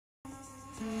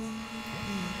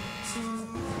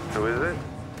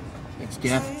It's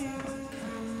Jeff.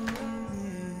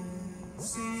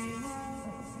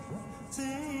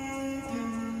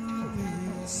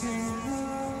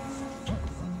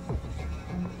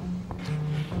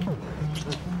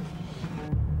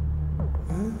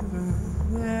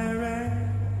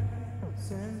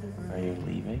 Are you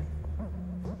leaving?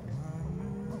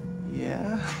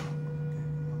 Yeah.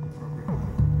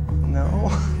 No.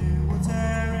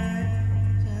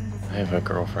 I have a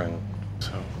girlfriend,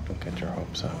 so don't get your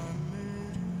hopes up.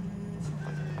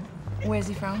 Where's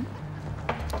he from?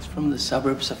 He's from the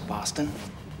suburbs of Boston.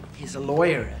 He's a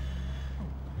lawyer.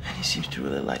 And he seems to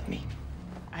really like me.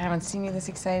 I haven't seen you this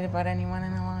excited about anyone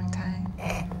in a long time.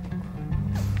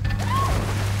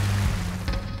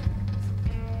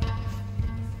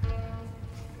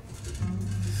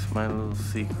 It's my little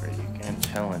secret. You can't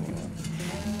tell anyone.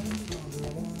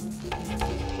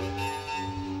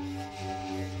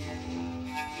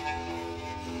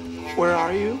 Where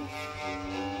are you?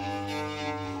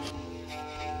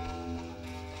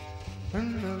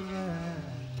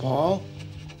 Paul?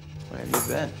 Where have you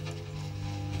been?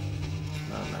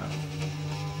 No.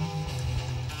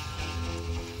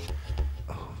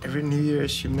 Every New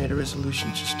Year's, she made a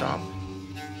resolution to stop.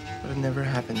 But it never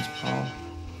happens, Paul.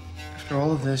 After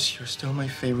all of this, you're still my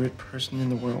favorite person in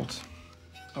the world.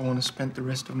 I want to spend the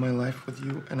rest of my life with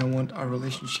you, and I want our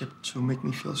relationship to make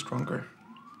me feel stronger.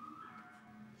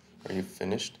 Are you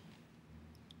finished?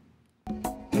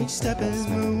 Each step is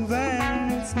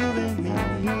moving, it's moving me.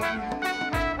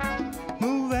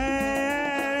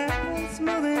 It's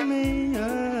moving me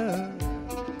up.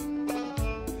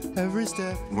 Every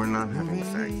step. We're not having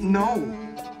sex. No!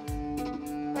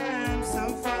 I'm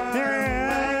so far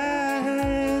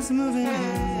away. It's moving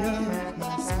me up.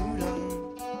 My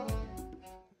soul.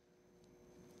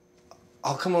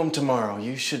 I'll come home tomorrow.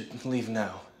 You should leave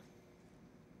now.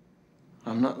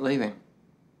 I'm not leaving.